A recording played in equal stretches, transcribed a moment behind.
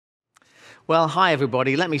Well, hi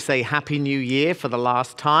everybody. Let me say Happy New Year for the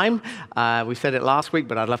last time. We said it last week,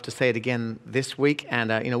 but I'd love to say it again this week.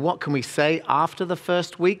 And what can we say after the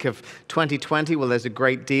first week of 2020? Well, there's a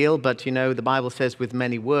great deal, but the Bible says with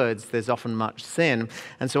many words, there's often much sin.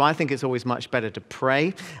 And so I think it's always much better to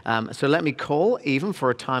pray. So let me call even for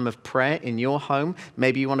a time of prayer in your home.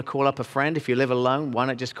 Maybe you want to call up a friend. If you live alone, why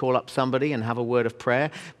not just call up somebody and have a word of prayer?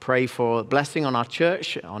 Pray for blessing on our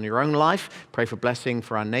church, on your own life. Pray for blessing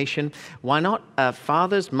for our nation. Why not,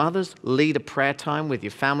 fathers, mothers, lead a prayer time with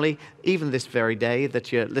your family, even this very day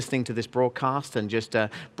that you're listening to this broadcast, and just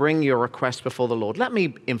bring your request before the Lord. Let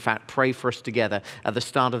me, in fact, pray for us together at the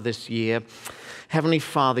start of this year. Heavenly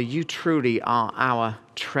Father, you truly are our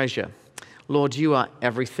treasure. Lord, you are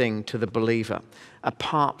everything to the believer.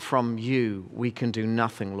 Apart from you, we can do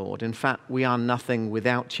nothing, Lord. In fact, we are nothing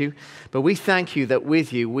without you. But we thank you that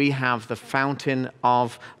with you, we have the fountain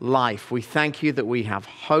of life. We thank you that we have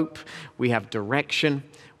hope, we have direction,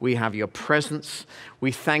 we have your presence.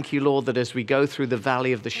 We thank you, Lord, that as we go through the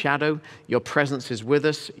valley of the shadow, your presence is with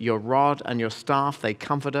us, your rod and your staff, they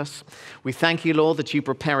comfort us. We thank you, Lord, that you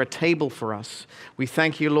prepare a table for us. We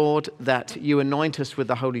thank you, Lord, that you anoint us with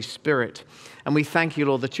the Holy Spirit. And we thank you,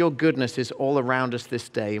 Lord, that your goodness is all around us this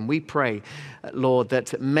day. And we pray, Lord,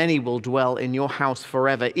 that many will dwell in your house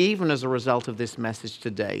forever, even as a result of this message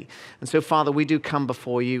today. And so, Father, we do come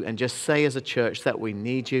before you and just say as a church that we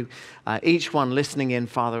need you. Each one listening in,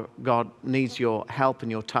 Father God, needs your help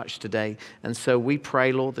and your touch today. And so we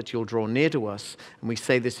pray, Lord, that you'll draw near to us. And we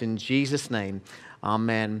say this in Jesus' name.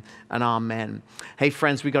 Amen and amen. Hey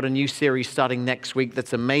friends, we got a new series starting next week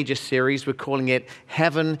that's a major series. We're calling it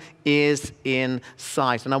Heaven is in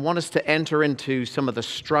Sight. And I want us to enter into some of the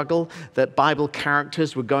struggle that Bible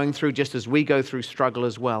characters were going through, just as we go through struggle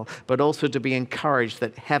as well, but also to be encouraged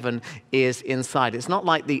that heaven is in sight. It's not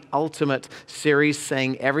like the ultimate series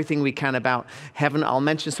saying everything we can about heaven. I'll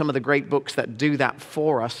mention some of the great books that do that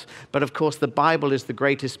for us. But of course, the Bible is the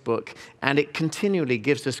greatest book, and it continually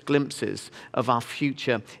gives us glimpses of our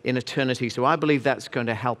future in eternity. So I believe that's going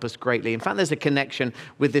to help us greatly. In fact, there's a connection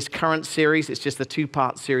with this current series. It's just the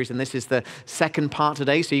two-part series, and this is the second part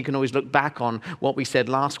today, so you can always look back on what we said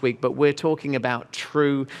last week. But we're talking about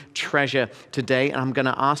true treasure today, and I'm going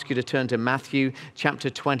to ask you to turn to Matthew chapter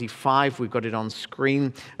 25. We've got it on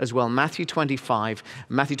screen as well. Matthew 25.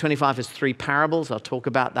 Matthew 25 has three parables. I'll talk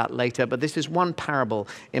about that later, but this is one parable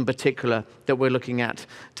in particular that we're looking at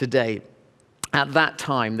today. At that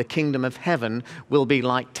time, the kingdom of heaven will be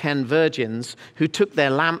like 10 virgins who took their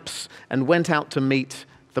lamps and went out to meet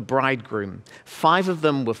the bridegroom. 5 of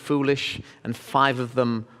them were foolish and 5 of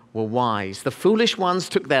them were wise. The foolish ones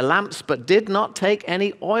took their lamps but did not take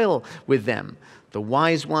any oil with them. The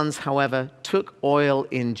wise ones, however, took oil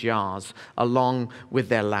in jars along with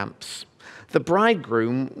their lamps. The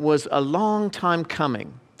bridegroom was a long time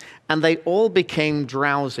coming, and they all became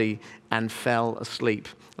drowsy and fell asleep.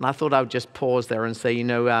 And I thought I would just pause there and say,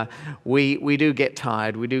 we do get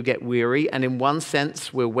tired, we do get weary, and in one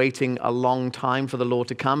sense, we're waiting a long time for the Lord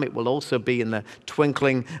to come. It will also be in the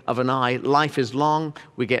twinkling of an eye. Life is long,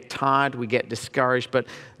 we get tired, we get discouraged, but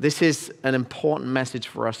this is an important message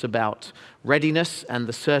for us about readiness and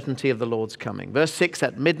the certainty of the Lord's coming. Verse 6,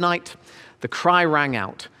 at midnight, the cry rang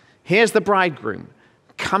out, "Here's the bridegroom,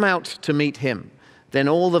 come out to meet him." Then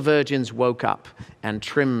all the virgins woke up and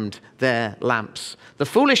trimmed their lamps. The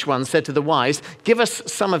foolish ones said to the wise, "Give us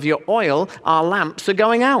some of your oil, our lamps are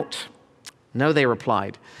going out." "No," they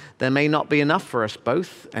replied, "there may not be enough for us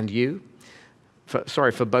both and you. For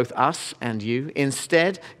both us and you.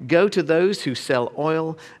 Instead, go to those who sell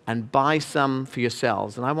oil and buy some for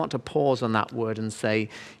yourselves." And I want to pause on that word and say,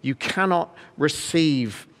 you cannot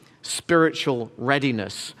receive spiritual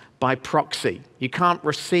readiness by proxy. You can't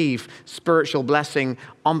receive spiritual blessing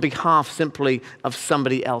on behalf simply of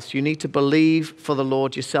somebody else. You need to believe for the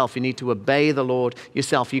Lord yourself. You need to obey the Lord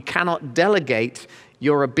yourself. You cannot delegate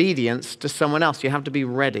your obedience to someone else. You have to be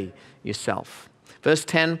ready yourself. Verse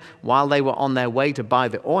 10, while they were on their way to buy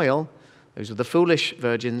the oil, those are the foolish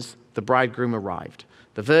virgins, the bridegroom arrived.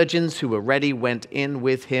 The virgins who were ready went in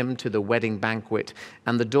with him to the wedding banquet,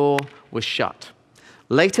 and the door was shut.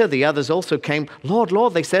 Later, the others also came. "Lord,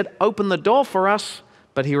 Lord," they said, "open the door for us."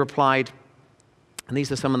 But he replied, and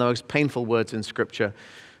these are some of the most painful words in Scripture,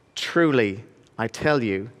 "Truly, I tell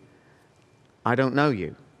you, I don't know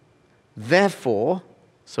you. Therefore,"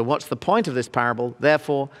 so what's the point of this parable?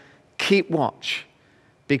 "Therefore, keep watch,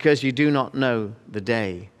 because you do not know the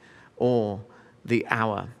day or the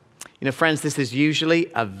hour." You know, friends, this is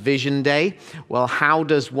usually a vision day. Well, how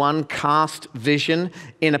does one cast vision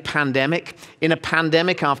in a pandemic? In a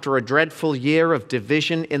pandemic, after a dreadful year of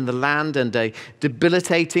division in the land and a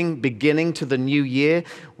debilitating beginning to the new year,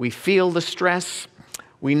 we feel the stress.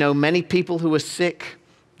 We know many people who are sick.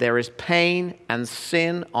 There is pain and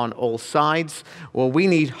sin on all sides. Well, we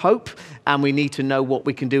need hope, and we need to know what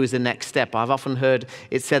we can do as a next step. I've often heard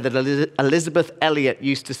it said that Elizabeth Elliot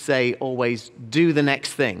used to say always, do the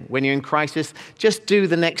next thing. When you're in crisis, just do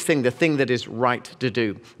the next thing, the thing that is right to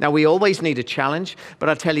do. Now, we always need a challenge, but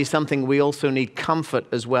I'll tell you something, we also need comfort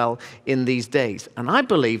as well in these days. And I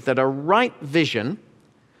believe that a right vision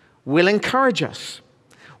will encourage us.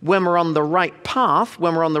 When we're on the right path,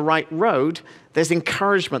 when we're on the right road, there's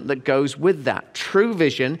encouragement that goes with that. True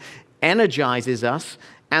vision energizes us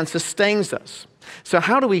and sustains us. So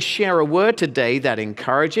how do we share a word today that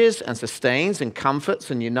encourages and sustains and comforts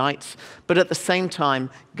and unites, but at the same time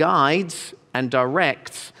guides and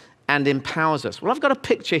directs and empowers us? Well, I've got a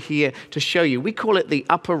picture here to show you. We call it the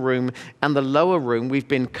upper room and the lower room. We've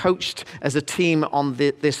been coached as a team on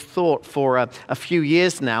this thought for a few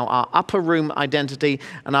years now, our upper room identity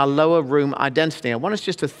and our lower room identity. I want us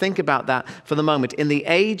just to think about that for the moment. In the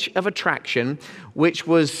age of attraction, which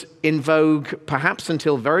was in vogue perhaps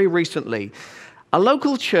until very recently, a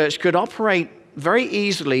local church could operate very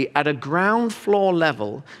easily at a ground floor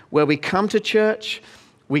level where we come to church,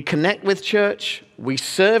 we connect with church, we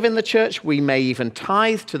serve in the church, we may even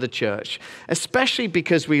tithe to the church, especially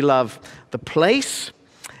because we love the place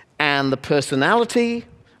and the personality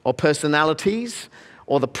or personalities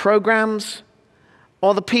or the programs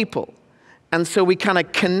or the people. And so we kind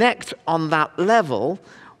of connect on that level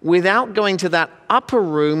without going to that upper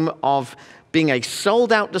room of being a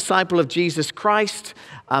sold-out disciple of Jesus Christ,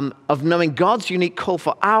 of knowing God's unique call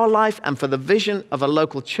for our life and for the vision of a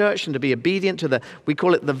local church and to be obedient to we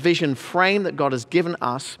call it the vision frame that God has given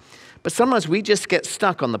us. But sometimes we just get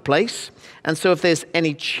stuck on the place. And so if there's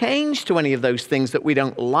any change to any of those things that we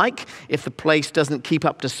don't like, if the place doesn't keep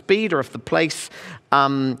up to speed, or if the place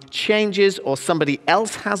changes, or somebody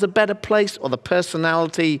else has a better place, or the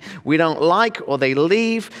personality we don't like, or they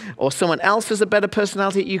leave, or someone else has a better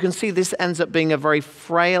personality, you can see this ends up being a very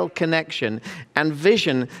frail connection. And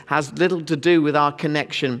vision has little to do with our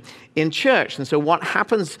connection in church. And so what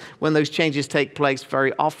happens when those changes take place?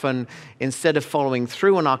 Very often, instead of following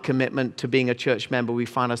through on our commitment to being a church member, we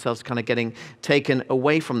find ourselves kind of getting taken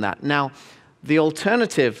away from that. Now, the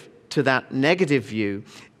alternative to that negative view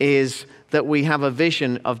is that we have a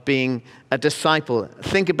vision of being a disciple.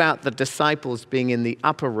 Think about the disciples being in the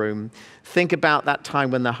upper room. Think about that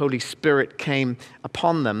time when the Holy Spirit came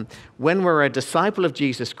upon them. When we're a disciple of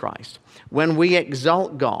Jesus Christ, when we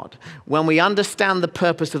exalt God, when we understand the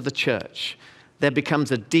purpose of the church, there becomes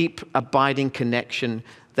a deep, abiding connection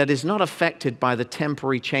that is not affected by the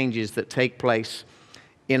temporary changes that take place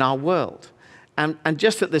in our world. And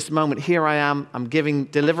just at this moment, here I am, I'm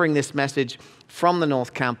delivering this message from the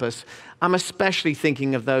North Campus. I'm especially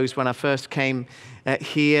thinking of those when I first came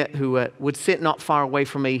here who would sit not far away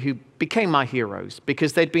from me, who became my heroes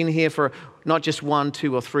because they'd been here for not just 1,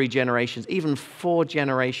 2, or 3 generations, even 4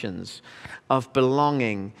 generations of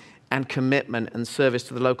belonging and commitment and service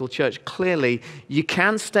to the local church. Clearly, you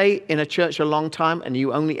can stay in a church a long time and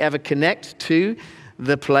you only ever connect to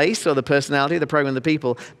the place or the personality, the program, the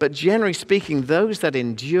people. But generally speaking, those that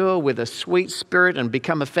endure with a sweet spirit and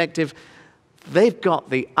become effective, they've got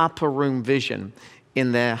the upper room vision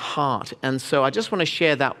in their heart. And so I just want to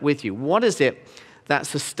share that with you. What is it that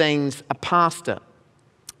sustains a pastor?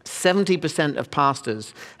 70% of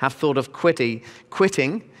pastors have thought of quitting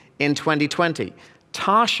in 2020.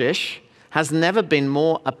 Tarshish has never been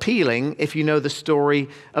more appealing if you know the story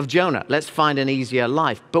of Jonah. Let's find an easier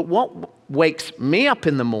life. But what wakes me up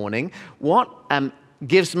in the morning, what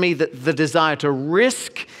gives me the desire to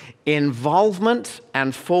risk involvement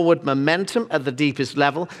and forward momentum at the deepest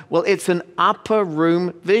level? Well, it's an upper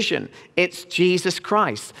room vision. It's Jesus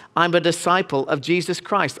Christ. I'm a disciple of Jesus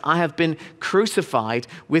Christ. I have been crucified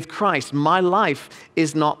with Christ. My life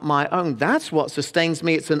is not my own. That's what sustains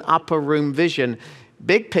me. It's an upper room vision.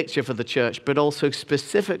 Big picture for the church, but also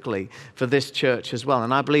specifically for this church as well.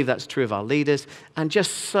 And I believe that's true of our leaders and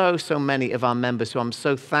just so many of our members who I'm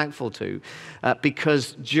so thankful to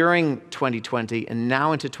because during 2020 and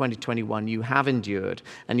now into 2021, you have endured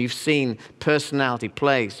and you've seen personality,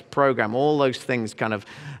 place, program, all those things kind of,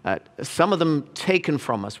 some of them taken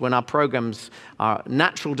from us when our programs, our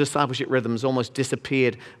natural discipleship rhythms almost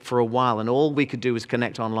disappeared for a while and all we could do was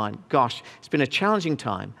connect online. Gosh, it's been a challenging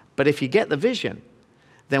time, but if you get the vision,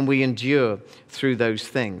 then we endure through those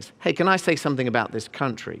things. Hey, can I say something about this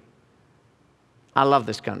country? I love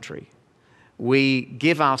this country. We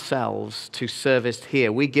give ourselves to service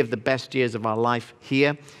here. We give the best years of our life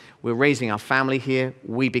here. We're raising our family here.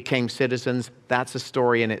 We became citizens. That's a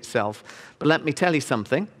story in itself. But let me tell you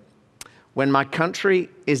something. When my country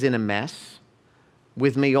is in a mess,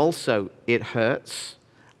 with me also, it hurts.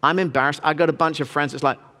 I'm embarrassed. I got a bunch of friends. It's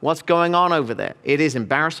like, what's going on over there? It is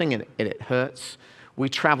embarrassing and it hurts. We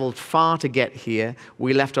traveled far to get here.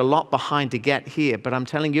 We left a lot behind to get here. But I'm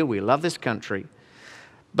telling you, we love this country.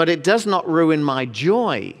 But it does not ruin my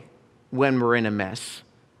joy when we're in a mess,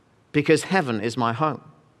 because heaven is my home.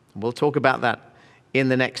 We'll talk about that in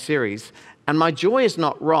the next series. And my joy is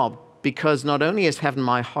not robbed, because not only is heaven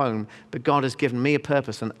my home, but God has given me a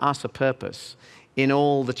purpose and us a purpose in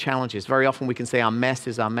all the challenges. Very often we can say our mess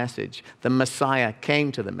is our message. The Messiah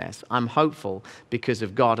came to the mess. I'm hopeful because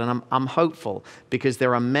of God, and I'm hopeful because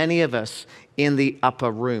there are many of us in the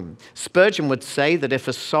upper room. Spurgeon would say that if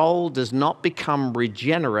a soul does not become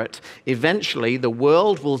regenerate, eventually the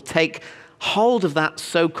world will take hold of that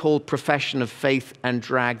so-called profession of faith and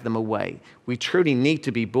drag them away. We truly need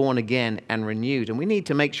to be born again and renewed, and we need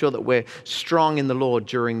to make sure that we're strong in the Lord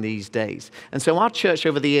during these days. And so our church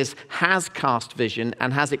over the years has cast vision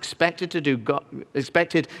and has expected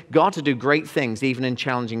God to do great things even in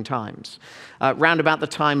challenging times. Round about the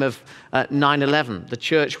time of 9/11, the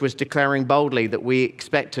church was declaring boldly that we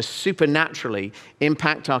expect to supernaturally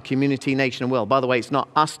impact our community, nation, and world. By the way, it's not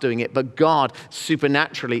us doing it, but God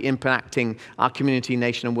supernaturally impacting our community,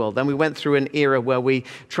 nation, and world. Then we went through an era where we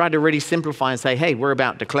tried to really simplify and say, hey, we're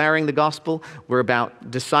about declaring the gospel, we're about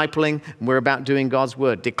discipling, and we're about doing God's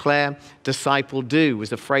word. Declare, disciple, do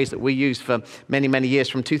was a phrase that we used for many, many years.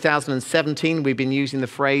 From 2017, we've been using the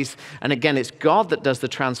phrase, and again, it's God that does the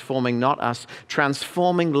transforming, not us,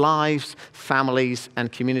 transforming lives, families,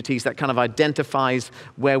 and communities. That kind of identifies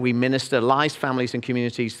where we minister, lives, families, and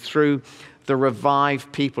communities through the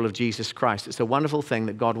revived people of Jesus Christ. It's a wonderful thing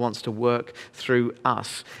that God wants to work through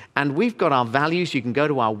us. And we've got our values. You can go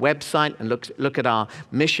to our website and look at our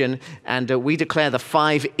mission. And we declare the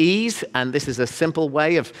 5 E's. And this is a simple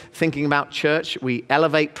way of thinking about church. We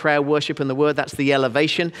elevate prayer, worship, and the word. That's the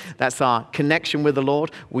elevation. That's our connection with the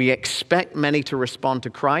Lord. We expect many to respond to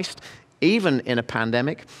Christ, even in a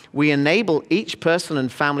pandemic. We enable each person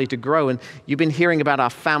and family to grow. And you've been hearing about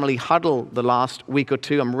our family huddle the last week or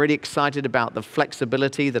two. I'm really excited about the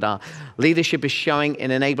flexibility that our leadership is showing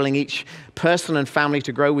in enabling each person and family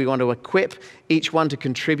to grow. We want to equip each one to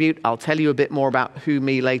contribute. I'll tell you a bit more about who,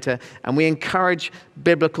 me later. And we encourage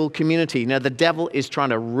biblical community. You know, the devil is trying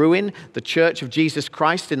to ruin the church of Jesus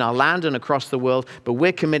Christ in our land and across the world, but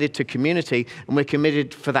we're committed to community, and we're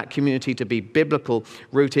committed for that community to be biblical,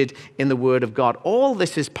 rooted in the Word of God. All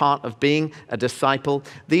this is part of being a disciple.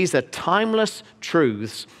 These are timeless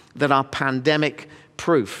truths that are pandemic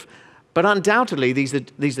proof. But undoubtedly,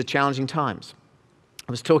 these are challenging times.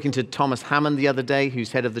 I was talking to Thomas Hammond the other day,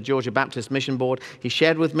 who's head of the Georgia Baptist Mission Board. He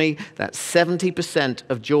shared with me that 70%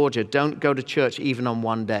 of Georgia don't go to church even on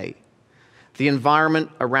one day. The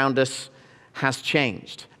environment around us has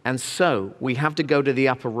changed. And so we have to go to the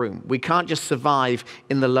upper room. We can't just survive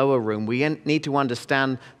in the lower room. We need to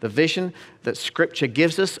understand the vision that Scripture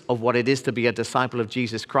gives us of what it is to be a disciple of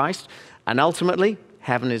Jesus Christ. And ultimately,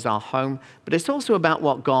 heaven is our home. But it's also about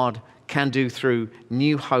what God can do through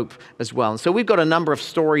New Hope as well. And so we've got a number of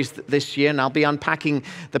stories this year, and I'll be unpacking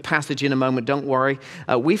the passage in a moment, don't worry.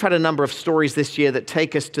 We've had a number of stories this year that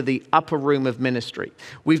take us to the upper room of ministry.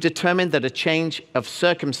 We've determined that a change of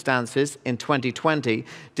circumstances in 2020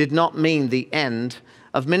 did not mean the end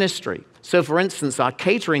of ministry. So for instance, our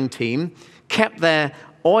catering team kept their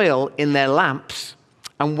oil in their lamps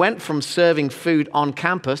and went from serving food on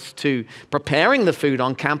campus to preparing the food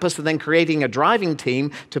on campus and then creating a driving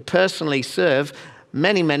team to personally serve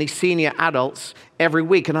many, many senior adults every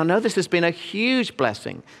week. And I know this has been a huge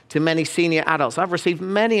blessing to many senior adults. I've received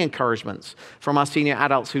many encouragements from our senior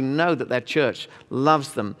adults who know that their church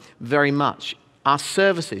loves them very much. Our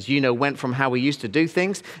services, went from how we used to do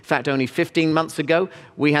things. In fact, only 15 months ago,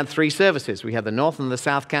 we had 3 services. We had the North and the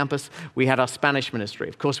South campus. We had our Spanish ministry.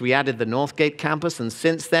 Of course, we added the Northgate campus, and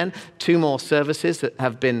since then, 2 more services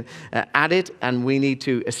have been added, and we need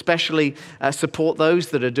to especially support those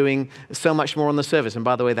that are doing so much more on the service. And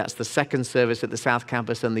by the way, that's the 2nd service at the South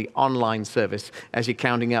campus and the online service as you're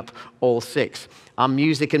counting up all 6. Our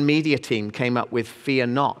music and media team came up with Fear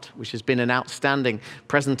Not, which has been an outstanding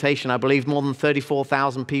presentation. I believe more than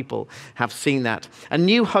 34,000 people have seen that. And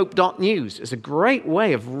newhope.news is a great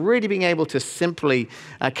way of really being able to simply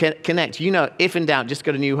connect. You know, if in doubt, just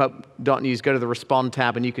go to newhope.news, go to the Respond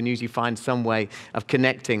tab, and you can usually find some way of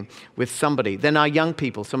connecting with somebody. Then our young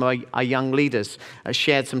people, some of our young leaders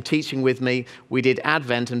shared some teaching with me. We did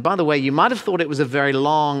Advent. And by the way, you might have thought it was a very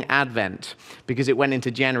long Advent because it went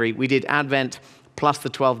into January. We did Advent plus the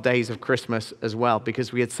 12 days of Christmas as well,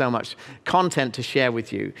 because we had so much content to share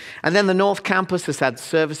with you. And then the North Campus has had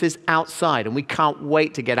services outside, and we can't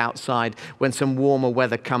wait to get outside when some warmer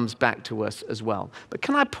weather comes back to us as well. But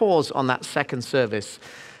can I pause on that second service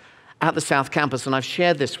at the South Campus? And I've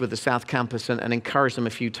shared this with the South Campus and encouraged them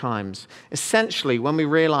a few times. Essentially, when we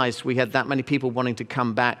realized we had that many people wanting to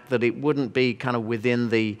come back, that it wouldn't be kind of within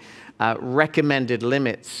the recommended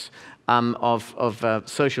limits of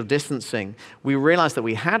social distancing, we realized that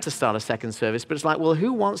we had to start a second service. But it's like, well,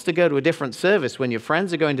 who wants to go to a different service when your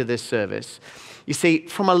friends are going to this service? You see,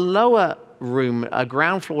 from a lower room, a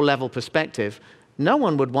ground floor level perspective, no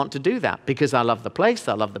one would want to do that, because I love the place,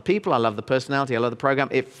 I love the people, I love the personality, I love the program,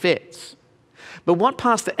 it fits. But what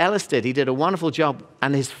Pastor Ellis did, he did a wonderful job,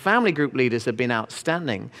 and his family group leaders have been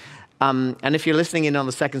outstanding. And if you're listening in on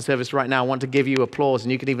the second service right now, I want to give you applause,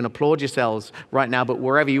 and you can even applaud yourselves right now, but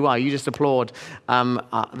wherever you are, you just applaud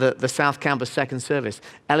the South Campus second service.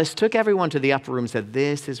 Ellis took everyone to the upper room and said,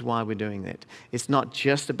 this is why we're doing it. It's not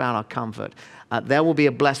just about our comfort. There will be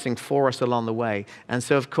a blessing for us along the way. And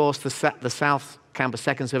so, of course, the South Campus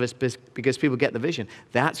second service, because people get the vision,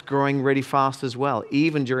 that's growing really fast as well,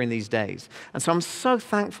 even during these days. And so I'm so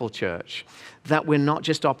thankful, church, that we're not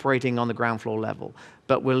just operating on the ground floor level,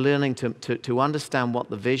 but we're learning to understand what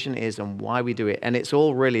the vision is and why we do it. And it's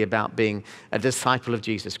all really about being a disciple of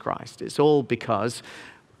Jesus Christ. It's all because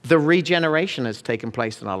the regeneration has taken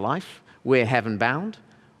place in our life. We're heaven bound.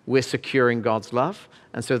 We're securing God's love.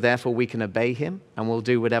 And so therefore we can obey him, and we'll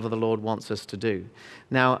do whatever the Lord wants us to do.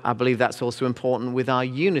 Now, I believe that's also important with our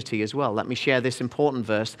unity as well. Let me share this important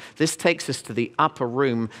verse. This takes us to the upper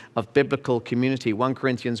room of biblical community. 1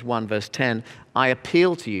 Corinthians 1, verse 10. I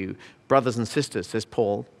appeal to you, brothers and sisters, says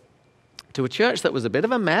Paul, to a church that was a bit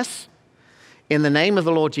of a mess, in the name of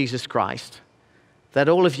the Lord Jesus Christ, that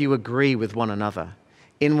all of you agree with one another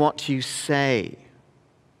in what you say.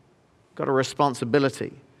 Got a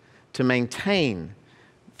responsibility to maintain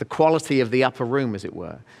the quality of the upper room, as it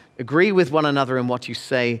were. Agree with one another in what you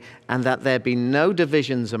say, and that there be no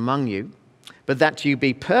divisions among you, but that you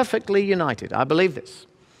be perfectly united. I believe this.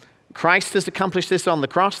 Christ has accomplished this on the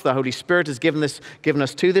cross. The Holy Spirit has given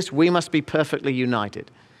us to this. We must be perfectly united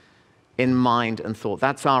in mind and thought.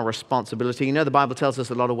 That's our responsibility. You know, the Bible tells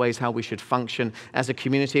us a lot of ways how we should function as a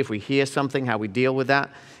community. If we hear something, how we deal with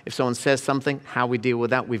that. If someone says something, how we deal with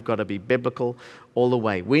that. We've got to be biblical all the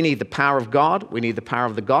way. We need the power of God. We need the power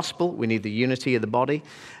of the gospel. We need the unity of the body.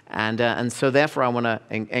 And so therefore, I want to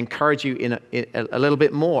encourage you in a little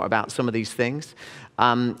bit more about some of these things.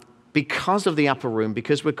 Because of the upper room,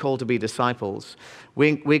 because we're called to be disciples,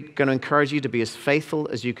 we're going to encourage you to be as faithful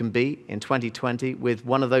as you can be in 2020 with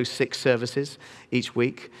one of those 6 services each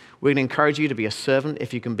week. We're going to encourage you to be a servant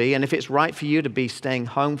if you can be. And if it's right for you to be staying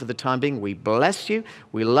home for the time being, we bless you.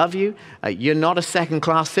 We love you. You're not a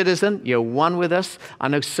second-class citizen. You're one with us. I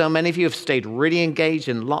know so many of you have stayed really engaged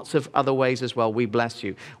in lots of other ways as well. We bless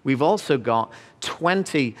you. We've also got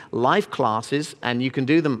 20 live classes, and you can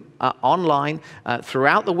do them online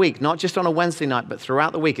throughout the week, not just on a Wednesday night, but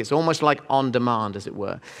throughout the week. It's almost like on demand, as it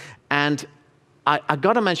were. And I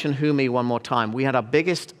got to mention Humi one more time. We had our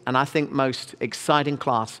biggest and I think most exciting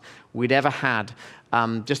class we'd ever had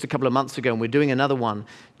just a couple of months ago, and we're doing another one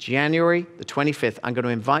January the 25th. I'm going to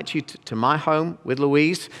invite you to my home with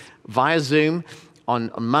Louise via Zoom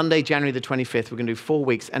on Monday, January the 25th. We're going to do 4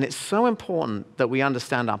 weeks, and it's so important that we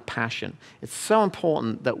understand our passion. It's so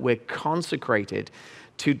important that we're consecrated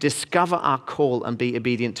to discover our call and be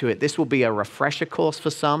obedient to it. This will be a refresher course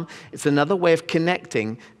for some. It's another way of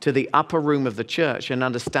connecting to the upper room of the church and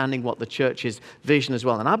understanding what the church's vision as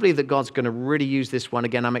well. And I believe that God's going to really use this one.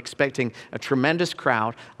 Again, I'm expecting a tremendous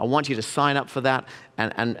crowd. I want you to sign up for that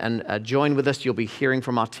and join with us. You'll be hearing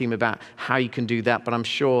from our team about how you can do that. But I'm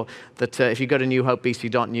sure that if you go to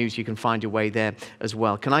newhopebc.news, you can find your way there as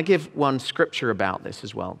well. Can I give one scripture about this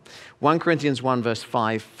as well? 1 Corinthians 1 verse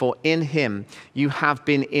 5, for in him you have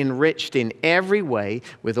been enriched in every way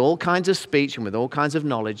with all kinds of speech and with all kinds of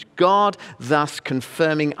knowledge, God thus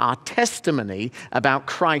confirming our testimony about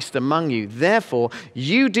Christ among you. Therefore,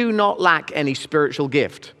 you do not lack any spiritual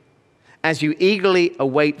gift. As you eagerly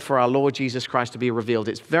await for our Lord Jesus Christ to be revealed,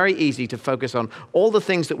 it's very easy to focus on all the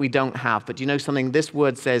things that we don't have. But you know something? This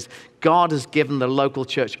word says God has given the local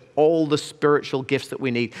church all the spiritual gifts that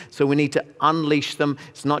we need. So we need to unleash them.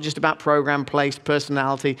 It's not just about program, place,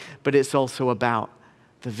 personality, but it's also about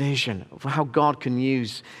the vision of how God can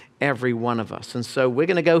use every one of us. And so we're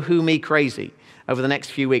going to go who me crazy over the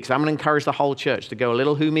next few weeks. I'm going to encourage the whole church to go a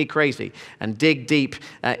little who me crazy and dig deep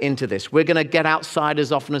into this. We're going to get outside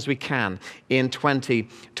as often as we can in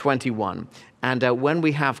 2021. And when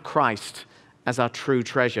we have Christ as our true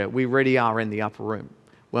treasure, we really are in the upper room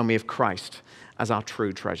when we have Christ as our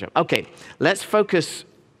true treasure. Okay, let's focus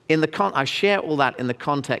I share all that in the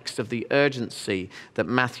context of the urgency that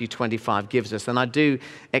Matthew 25 gives us. And I do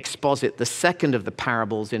exposit the second of the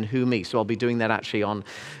parables in Who Me. So I'll be doing that actually on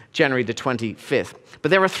January the 25th.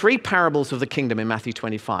 But there are three parables of the kingdom in Matthew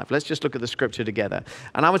 25. Let's just look at the scripture together.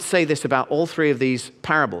 And I would say this about all three of these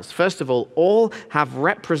parables. First of all have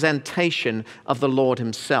representation of the Lord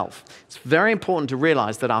himself. It's very important to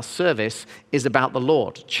realize that our service is about the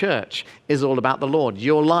Lord. Church is all about the Lord.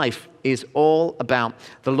 Your life is all about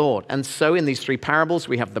the Lord. And so in these three parables,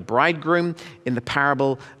 we have the bridegroom in the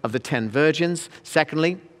parable of the 10 virgins.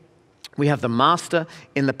 Secondly, we have the master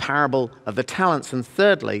in the parable of the talents. And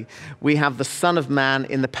thirdly, we have the Son of Man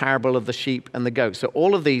in the parable of the sheep and the goats. So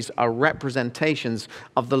all of these are representations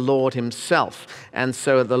of the Lord himself. And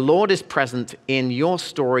so the Lord is present in your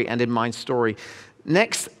story and in my story.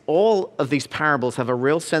 Next, all of these parables have a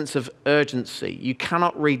real sense of urgency. You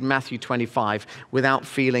cannot read Matthew 25 without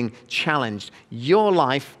feeling challenged. Your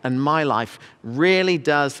life and my life really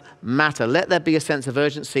does matter. Let there be a sense of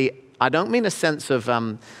urgency. I don't mean a sense of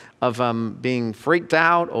being freaked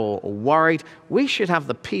out or worried. We should have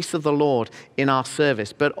the peace of the Lord in our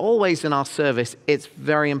service. But always in our service, it's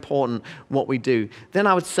very important what we do. Then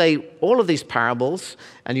I would say all of these parables,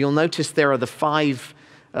 and you'll notice there are the five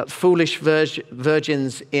foolish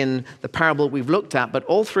virgins in the parable we've looked at, but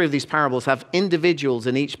all three of these parables have individuals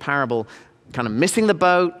in each parable kind of missing the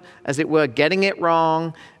boat, as it were, getting it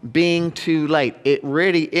wrong, being too late. It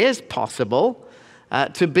really is possible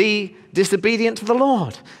to be disobedient to the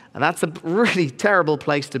Lord. And that's a really terrible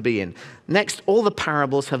place to be in. Next, all the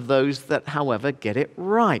parables have those that, however, get it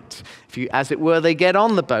right. As it were, they get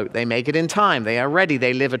on the boat. They make it in time. They are ready.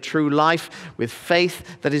 They live a true life with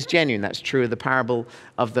faith that is genuine. That's true of the parable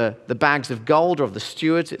of the bags of gold or of the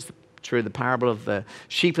stewards. It's true of the parable of the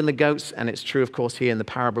sheep and the goats. And it's true, of course, here in the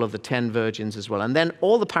parable of the 10 virgins as well. And then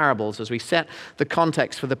all the parables, as we set the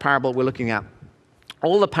context for the parable we're looking at,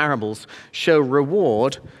 all the parables show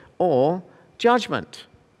reward or judgment.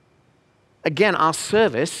 Again, our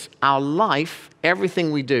service, our life,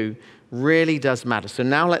 everything we do really does matter. So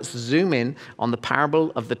now let's zoom in on the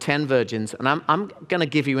parable of the 10 virgins. And I'm going to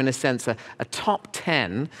give you, in a sense, a top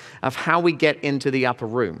 10 of how we get into the upper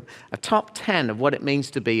room. A top 10 of what it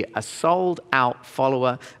means to be a sold-out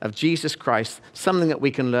follower of Jesus Christ, something that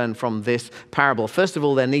we can learn from this parable. First of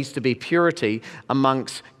all, there needs to be purity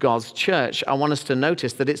amongst God's church. I want us to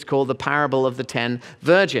notice that it's called the parable of the 10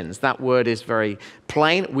 virgins. That word is very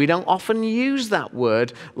plain. We don't often use that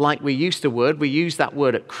word like we used to word. We use that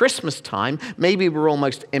word at Christmas time. Maybe we're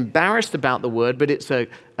almost embarrassed about the word, but it's a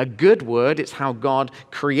good word. It's how God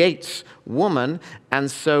creates woman. And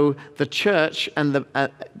so the church and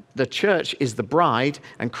the church is the bride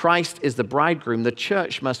and Christ is the bridegroom. The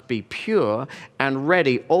church must be pure and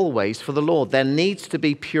ready always for the Lord. There needs to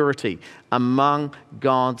be purity among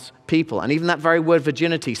God's people. And even that very word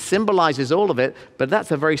virginity symbolizes all of it, but that's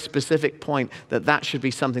a very specific point that should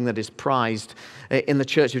be something that is prized in the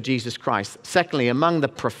church of Jesus Christ. Secondly, among the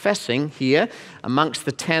professing here, amongst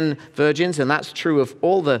the 10 virgins, and that's true of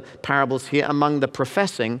all the parables here, among the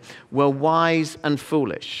professing were wise and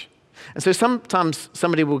foolish. And so sometimes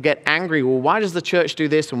somebody will get angry, well, why does the church do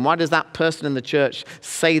this? And why does that person in the church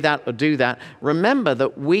say that or do that? Remember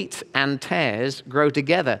that wheat and tares grow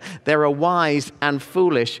together. There are wise and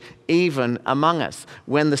foolish even among us.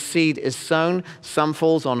 When the seed is sown, some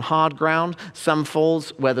falls on hard ground, some falls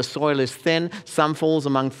where the soil is thin, some falls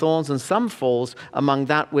among thorns, and some falls among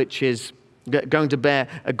that which is going to bear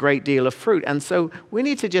a great deal of fruit. And so we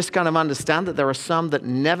need to just kind of understand that there are some that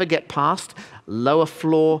never get past lower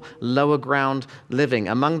floor, lower ground living.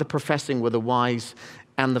 Among the professing were the wise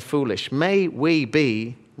and the foolish. May we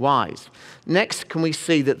be wise. Next, can we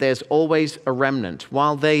see that there's always a remnant?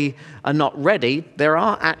 While they are not ready, there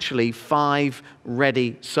are actually 5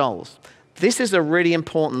 ready souls. This is a really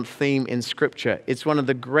important theme in Scripture. It's one of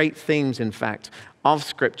the great themes, in fact, of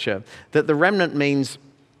Scripture, that the remnant means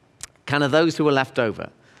kind of those who are left over,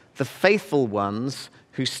 the faithful ones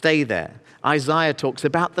who stay there. Isaiah talks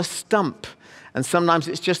about the stump And sometimes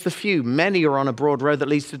it's just a few. Many are on a broad road that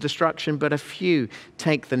leads to destruction, but a few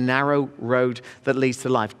take the narrow road that leads to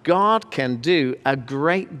life. God can do a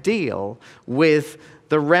great deal with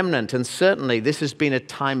the remnant, and certainly this has been a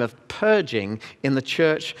time of purging in the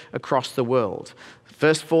church across the world.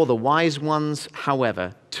 Verse 4, the wise ones,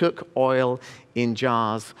 however, took oil in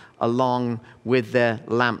jars along with their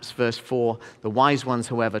lamps. Verse 4, the wise ones,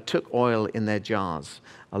 however, took oil in their jars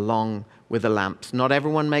along with the lamps. Not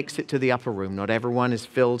everyone makes it to the upper room. Not everyone is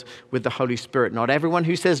filled with the Holy Spirit. Not everyone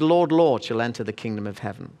who says, Lord, Lord, shall enter the kingdom of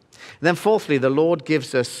heaven. And then fourthly, the Lord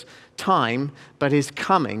gives us time, but his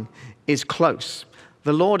coming is close.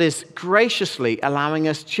 The Lord is graciously allowing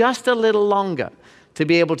us just a little longer to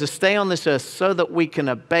be able to stay on this earth so that we can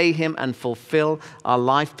obey him and fulfill our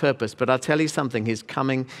life purpose. But I'll tell you something, his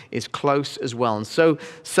coming is close as well. And so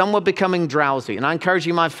some were becoming drowsy. And I encourage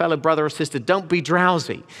you, my fellow brother or sister, don't be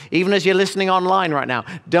drowsy. Even as you're listening online right now,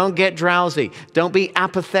 don't get drowsy. Don't be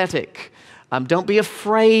apathetic. Don't be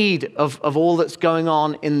afraid of all that's going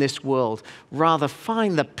on in this world. Rather,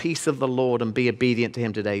 find the peace of the Lord and be obedient to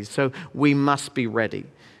him today. So we must be ready.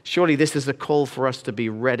 Surely this is a call for us to be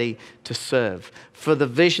ready to serve, for the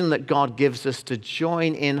vision that God gives us to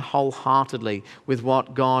join in wholeheartedly with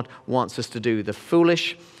what God wants us to do. The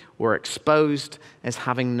foolish were exposed as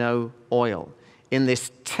having no oil. In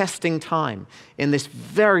this testing time, in this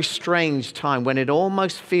very strange time when it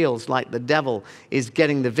almost feels like the devil is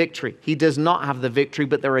getting the victory. He does not have the victory,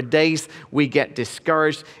 but there are days we get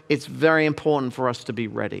discouraged. It's very important for us to be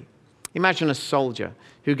ready. Imagine a soldier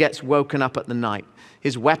who gets woken up at the night.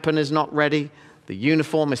 His weapon is not ready. The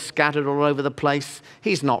uniform is scattered all over the place.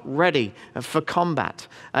 He's not ready for combat.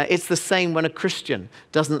 It's the same when a Christian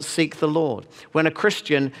doesn't seek the Lord. When a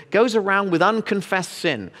Christian goes around with unconfessed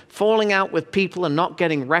sin, falling out with people and not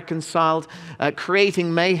getting reconciled,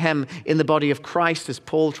 creating mayhem in the body of Christ as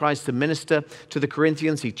Paul tries to minister to the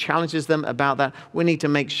Corinthians. He challenges them about that. We need to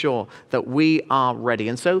make sure that we are ready.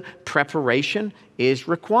 And so preparation is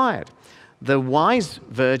required. The wise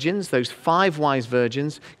virgins, those 5 wise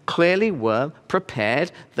virgins, clearly were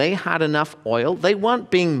prepared. They had enough oil. They weren't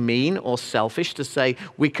being mean or selfish to say,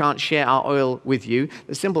 we can't share our oil with you.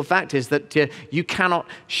 The simple fact is that you cannot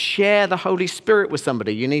share the Holy Spirit with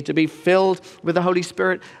somebody. You need to be filled with the Holy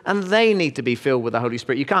Spirit, and they need to be filled with the Holy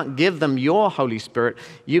Spirit. You can't give them your Holy Spirit.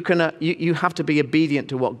 You have to be obedient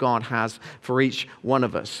to what God has for each one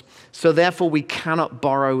of us. So therefore, we cannot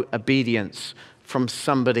borrow obedience from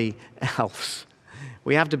somebody else.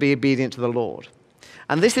 We have to be obedient to the Lord.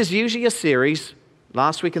 And this is usually a series,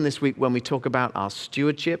 last week and this week, when we talk about our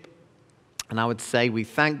stewardship. And I would say we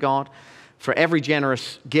thank God for every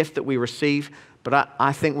generous gift that we receive. But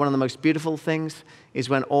I think one of the most beautiful things is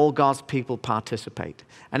when all God's people participate.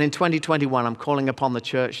 And in 2021, I'm calling upon the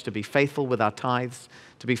church to be faithful with our tithes,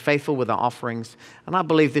 to be faithful with our offerings. And I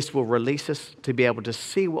believe this will release us to be able to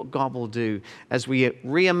see what God will do as we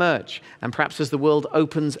reemerge. And perhaps as the world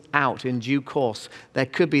opens out in due course, there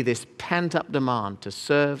could be this pent-up demand to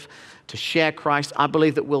serve, to share Christ. I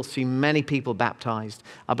believe that we'll see many people baptized.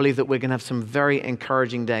 I believe that we're going to have some very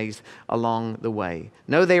encouraging days along the way.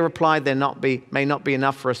 No, they replied, there may not be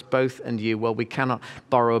enough for us both and you. Well, we cannot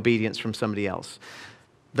borrow obedience from somebody else.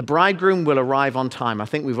 The bridegroom will arrive on time. I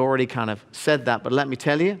think we've already kind of said that, but let me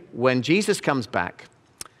tell you, when Jesus comes back,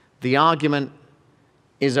 the argument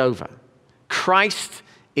is over. Christ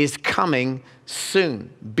is coming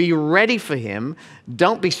soon. Be ready for him.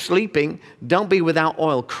 Don't be sleeping. Don't be without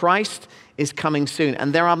oil. Christ is coming soon.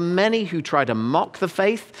 And there are many who try to mock the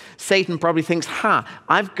faith. Satan probably thinks,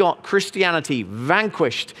 I've got Christianity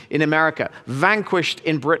vanquished in America, vanquished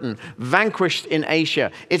in Britain, vanquished in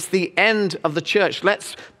Asia. It's the end of the church.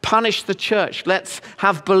 Let's punish the church. Let's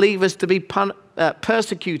have believers to be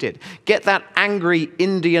persecuted. Get that angry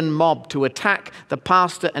Indian mob to attack the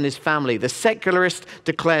pastor and his family. The secularist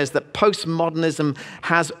declares that postmodernism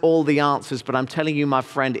has all the answers, but I'm telling you, my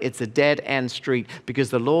friend, it's a dead-end street, because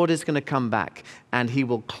the Lord is going to come back and he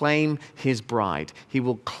will claim his bride. He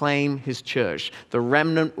will claim his church. The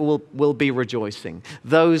remnant will be rejoicing.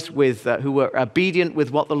 Those who were obedient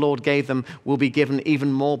with what the Lord gave them will be given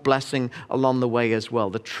even more blessing along the way as well.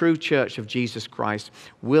 The true church of Jesus Christ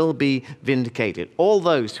will be vindicated. All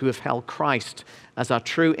those who have held Christ as our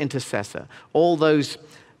true intercessor, all those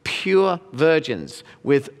pure virgins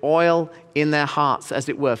with oil in their hearts, as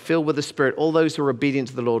it were, filled with the Spirit, all those who are obedient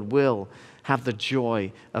to the Lord will have the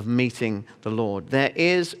joy of meeting the Lord. There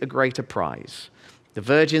is a greater prize. The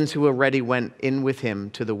virgins who were ready went in with him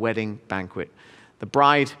to the wedding banquet. The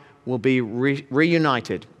bride will be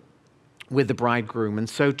reunited with the bridegroom. And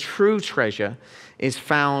so true treasure is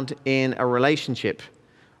found in a relationship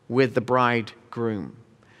with the bridegroom.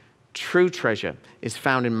 True treasure is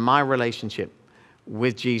found in my relationship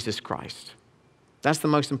with Jesus Christ. That's the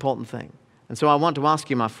most important thing. And so I want to ask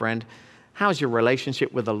you, my friend, how's your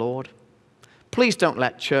relationship with the Lord? Please don't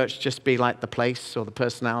let church just be like the place or the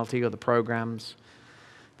personality or the programs,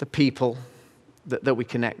 the people that we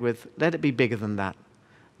connect with. Let it be bigger than that.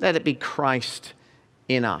 Let it be Christ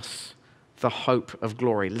in us, the hope of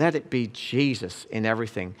glory. Let it be Jesus in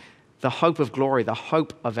everything, the hope of glory, the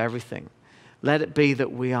hope of everything. Let it be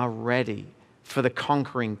that we are ready for the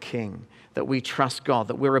conquering King, that we trust God,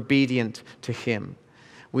 that we're obedient to Him.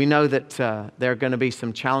 We know that there are going to be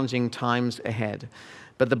some challenging times ahead.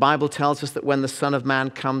 But the Bible tells us that when the Son of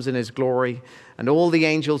Man comes in His glory and all the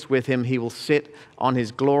angels with Him, He will sit on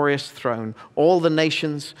His glorious throne. All the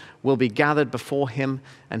nations will be gathered before Him,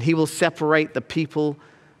 and He will separate the people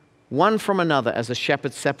one from another as a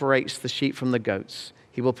shepherd separates the sheep from the goats.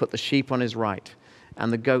 He will put the sheep on His right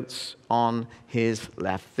and the goats on His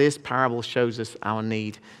left. This parable shows us our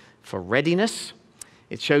need for readiness.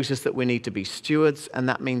 It shows us that we need to be stewards, and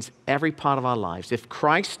that means every part of our lives. If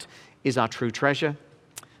Christ is our true treasure,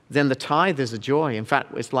 then the tithe is a joy. In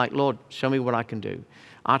fact, it's like, Lord, show me what I can do.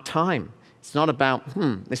 Our time, it's not about,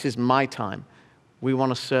 this is my time. We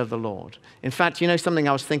want to serve the Lord. In fact, you know something,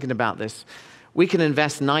 I was thinking about this. We can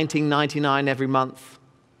invest $19.99 every month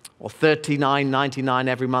or $39.99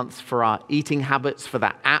 every month for our eating habits, for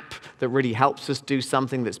that app that really helps us do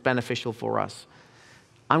something that's beneficial for us.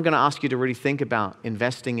 I'm going to ask you to really think about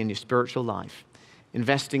investing in your spiritual life,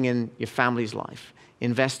 investing in your family's life,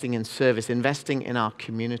 investing in service, investing in our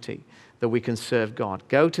community that we can serve God.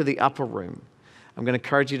 Go to the upper room. I'm going to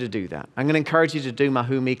encourage you to do that. I'm going to encourage you to do my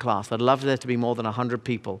Who Me class. I'd love there to be more than 100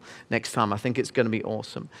 people next time. I think it's going to be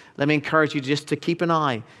awesome. Let me encourage you just to keep an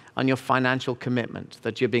eye on your financial commitment,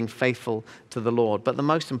 that you're being faithful to the Lord. But the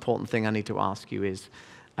most important thing I need to ask you is,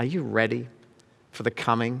 are you ready for the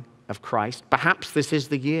coming of Christ? Perhaps this is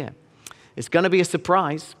the year. It's going to be a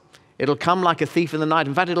surprise. It'll come like a thief in the night.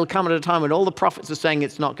 In fact, it'll come at a time when all the prophets are saying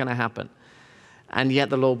it's not going to happen. And yet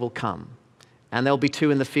the Lord will come. And there'll be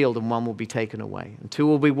two in the field and one will be taken away. And two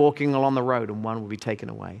will be walking along the road and one will be taken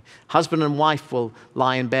away. Husband and wife will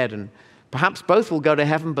lie in bed and perhaps both will go to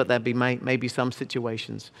heaven, but there'll be maybe some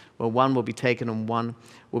situations where one will be taken and one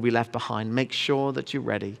will be left behind. Make sure that you're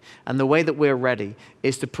ready. And the way that we're ready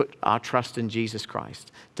is to put our trust in Jesus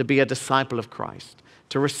Christ, to be a disciple of Christ,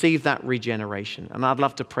 to receive that regeneration. And I'd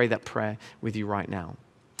love to pray that prayer with you right now.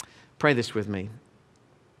 Pray this with me.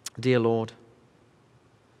 Dear Lord,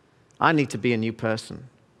 I need to be a new person.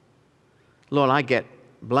 Lord, I get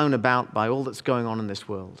blown about by all that's going on in this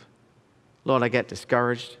world. Lord, I get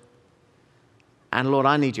discouraged. And Lord,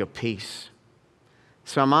 I need your peace.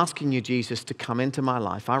 So I'm asking you, Jesus, to come into my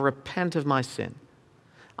life. I repent of my sin.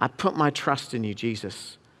 I put my trust in you,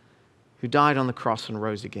 Jesus, who died on the cross and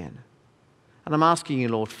rose again. And I'm asking you,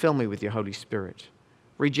 Lord, fill me with your Holy Spirit.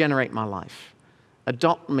 Regenerate my life.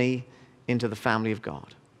 Adopt me into the family of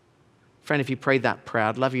God. Friend, if you prayed that prayer,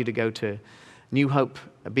 I'd love you to go to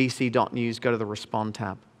newhopebc.news, go to the Respond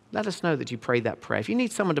tab. Let us know that you prayed that prayer. If you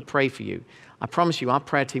need someone to pray for you, I promise you our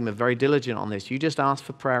prayer team are very diligent on this. You just ask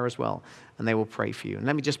for prayer as well, and they will pray for you. And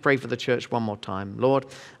let me just pray for the church one more time. Lord,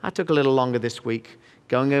 I took a little longer this week,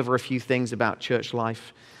 going over a few things about church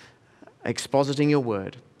life, expositing your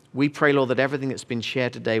word. We pray, Lord, that everything that's been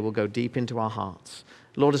shared today will go deep into our hearts.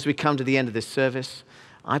 Lord, as we come to the end of this service,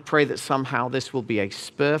 I pray that somehow this will be a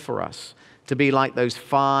spur for us to be like those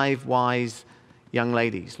 5 wise young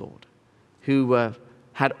ladies, Lord, who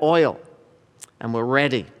had oil and were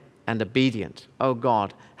ready and obedient. Oh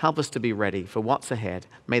God, help us to be ready for what's ahead.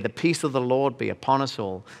 May the peace of the Lord be upon us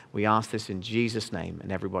all. We ask this in Jesus' name.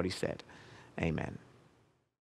 And everybody said, amen.